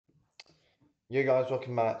You guys,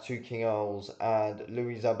 welcome back to King Owls, and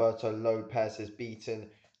Luis Alberto Lopez has beaten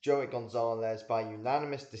Joet Gonzalez by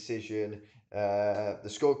unanimous decision. The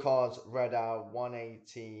scorecards read out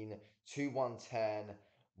 118 to 110,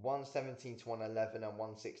 117 to 111, and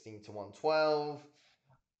 116 to 112.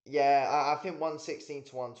 Yeah, I think 116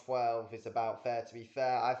 to 112 is about fair, to be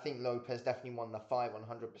fair. I think Lopez definitely won the fight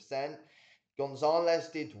 100%. Gonzalez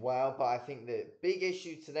did well, but I think the big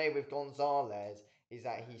issue today with Gonzalez is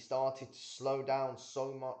that he started to slow down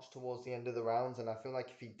so much towards the end of the rounds, and I feel like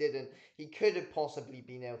if he didn't, he could have possibly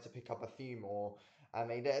been able to pick up a few more and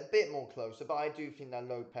made it a bit more closer. But I do think that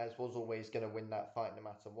Lopez was always going to win that fight no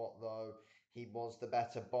matter what, though. He was the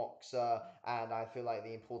better boxer, and I feel like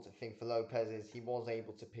the important thing for Lopez is he was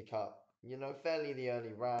able to pick up, fairly the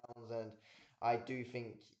early rounds, and I do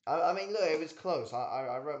think. I mean, look, it was close.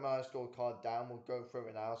 I wrote my scorecard down. We'll go through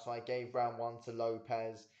it now. So I gave round one to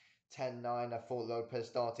Lopez, 10-9. I thought Lopez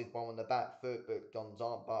started well on the back foot, but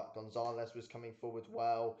Gonzalez was coming forward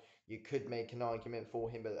well. You could make an argument for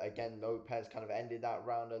him, but again, Lopez kind of ended that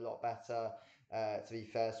round a lot better. To be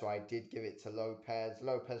fair, so I did give it to Lopez.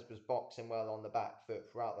 Lopez was boxing well on the back foot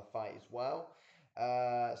throughout the fight as well.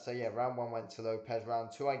 So yeah, round one went to Lopez. Round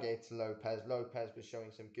two I gave to Lopez. Lopez was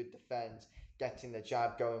showing some good defense, getting the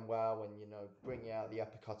jab going well, and bringing out the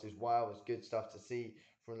uppercut as well. It was good stuff to see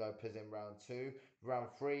from Lopez in round two. Round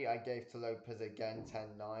three I gave to Lopez again,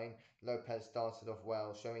 10-9. Lopez started off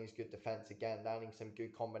well, showing his good defense again, landing some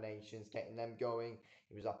good combinations, getting them going.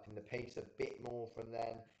 He was up in the pace a bit more from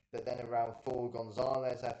then. But then around four,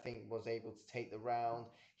 Gonzalez, I think, was able to take the round.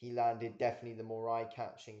 He landed definitely the more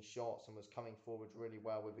eye-catching shots and was coming forward really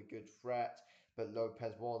well with a good threat. But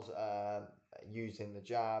Lopez was using the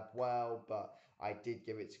jab well, but I did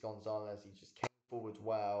give it to Gonzalez. He just came forward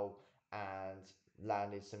well and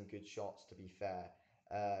landed some good shots, to be fair,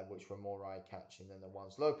 which were more eye-catching than the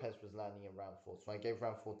ones Lopez was landing in round four. So I gave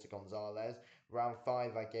round four to Gonzalez. Round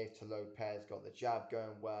five I gave to Lopez, got the jab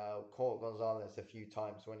going well, caught Gonzalez a few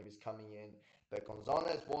times when he was coming in. But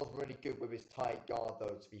Gonzalez was really good with his tight guard,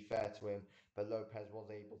 though, to be fair to him. But Lopez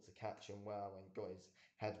was able to catch him well and got his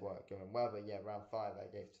head work going well. But yeah, round five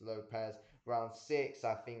I gave to Lopez. Round six,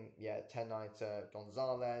 I think, yeah, 10-9 to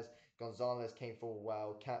Gonzalez. Gonzalez came forward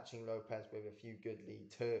well, catching Lopez with a few good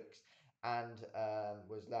lead hooks and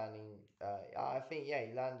was landing. I think, yeah,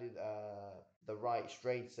 he landed the right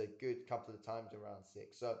straights a good couple of times in round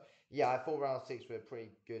six. So yeah, I thought round six were a pretty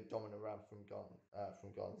good dominant round from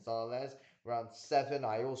Gonzalez. Round seven,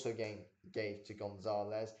 I also gave to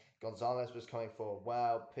Gonzalez. Gonzalez was coming forward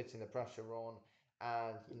well, putting the pressure on,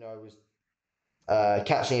 and was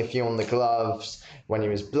catching a few on the gloves when he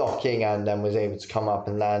was blocking, and then was able to come up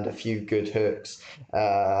and land a few good hooks.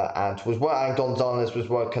 And Gonzalez was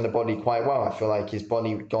working the body quite well. I feel like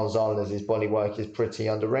Gonzalez's body work is pretty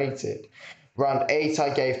underrated. Round eight,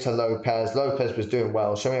 I gave to Lopez. Lopez was doing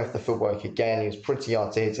well, showing off the footwork again. He was pretty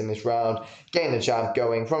hard to hit in this round, getting the jab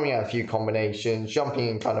going, throwing out a few combinations, jumping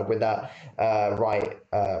in kind of with that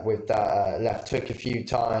left hook a few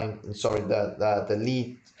times. Sorry, the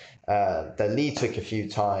lead took a few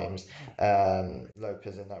times,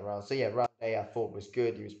 Lopez in that round. So yeah, round eight I thought was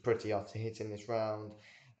good. He was pretty hard to hit in this round,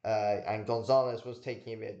 and Gonzalez was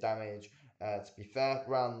taking a bit of damage. To be fair,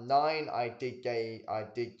 round nine I did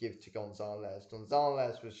give to Gonzalez.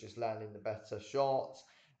 Gonzalez was just landing the better shots,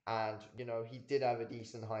 and he did have a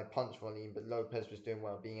decent high punch volume, but Lopez was doing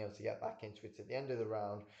well, being able to get back into it at the end of the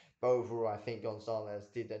round. But overall, I think Gonzalez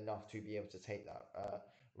did enough to be able to take that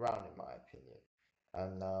round, in my opinion.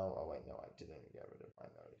 And now, oh wait, no, I didn't get rid of my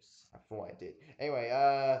notes. I thought I did. Anyway,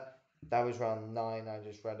 that was round nine. I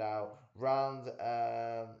just read out round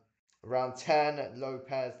 10.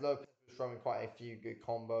 Lopez was throwing quite a few good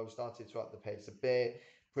combos. Started to up the pace a bit.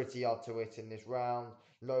 Pretty hard to hit in this round.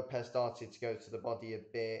 Lopez started to go to the body a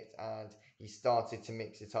bit, and he started to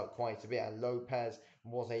mix it up quite a bit. And Lopez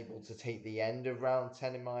was able to take the end of round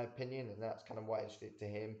 10, in my opinion, and that's kind of why it did to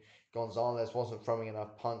him. Gonzalez wasn't throwing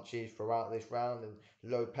enough punches throughout this round, and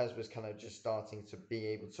Lopez was kind of just starting to be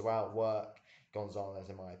able to outwork Gonzalez,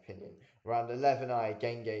 in my opinion. Round 11, I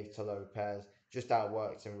again gave to Lopez, just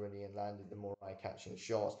outworked him really and landed the more eye-catching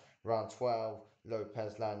shots. Round 12,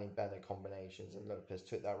 Lopez landing better combinations, and Lopez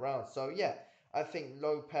took that round. So yeah, I think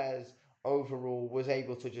Lopez overall was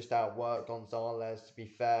able to just outwork Gonzalez, to be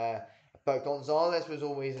fair. But Gonzalez was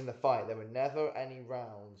always in the fight. There were never any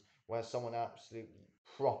rounds where someone absolutely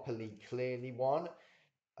properly clearly won.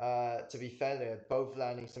 To be fair, they're both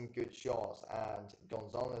landing some good shots, and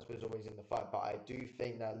Gonzalez was always in the fight. But I do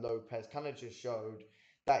think that Lopez kind of just showed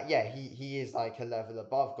that yeah, he is like a level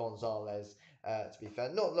above Gonzalez. To be fair,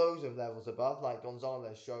 not loads of levels above. Like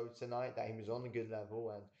Gonzalez showed tonight that he was on a good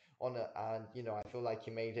level and and I feel like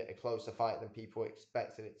he made it a closer fight than people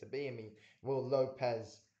expected it to be. I mean, will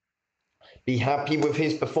Lopez be happy with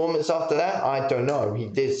his performance after that? I don't know. He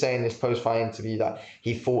did say in this post-fight interview that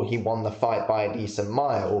he thought he won the fight by a decent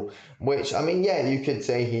mile, which I mean, yeah, you could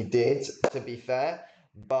say he did, to be fair,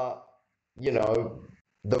 but you know,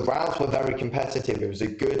 the rounds were very competitive. It was a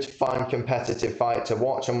good, fun, competitive fight to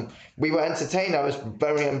watch, and we were entertained. I was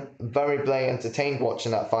very, very entertained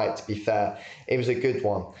watching that fight. To be fair, it was a good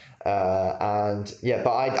one. And yeah,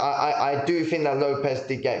 but I do think that Lopez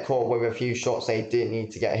did get caught with a few shots they did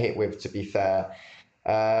need to get hit with, to be fair.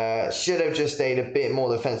 Should have just stayed a bit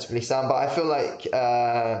more defensively sound, but I feel like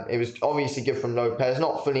it was obviously good from Lopez,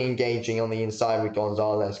 not fully engaging on the inside with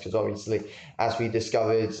Gonzalez, because obviously, as we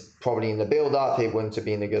discovered probably in the build up, it wouldn't have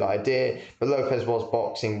been a good idea. But Lopez was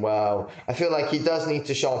boxing well. I feel like he does need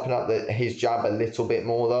to sharpen up his jab a little bit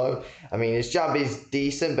more, though. I mean, his jab is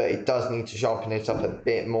decent, but he does need to sharpen it up a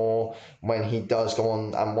bit more when he does go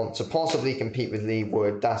on and want to possibly compete with Lee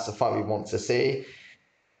Wood. That's the fight we want to see.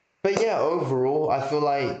 But yeah, overall, I feel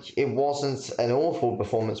like it wasn't an awful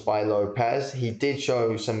performance by Lopez. He did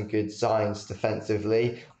show some good signs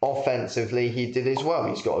defensively. Offensively, he did as well.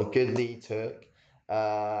 He's got a good lead hook,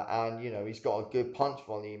 and he's got a good punch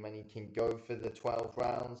volume, and he can go for the 12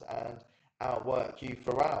 rounds and outwork you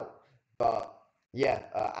throughout. But yeah,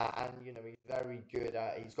 and he's very good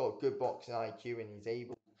at. He's got good boxing IQ, and he's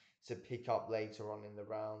able to pick up later on in the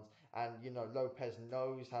rounds. And Lopez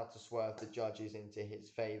knows how to swerve the judges into his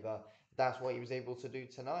favor. That's what he was able to do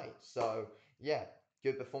tonight. So yeah,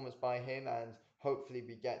 good performance by him, and hopefully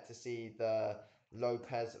we get to see the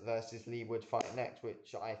Lopez versus Leewood fight next,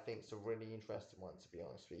 which I think is a really interesting one, to be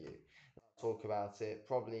honest with you. I'll talk about it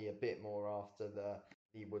probably a bit more after the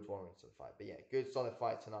Leewood Warrington fight. But yeah, good solid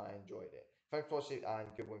fight tonight. I enjoyed it. Thanks for watching, and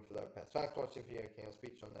good win for Lopez. Thanks for watching, video King. I'll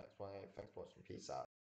speak to you on the next one. Thanks for watching. Peace out.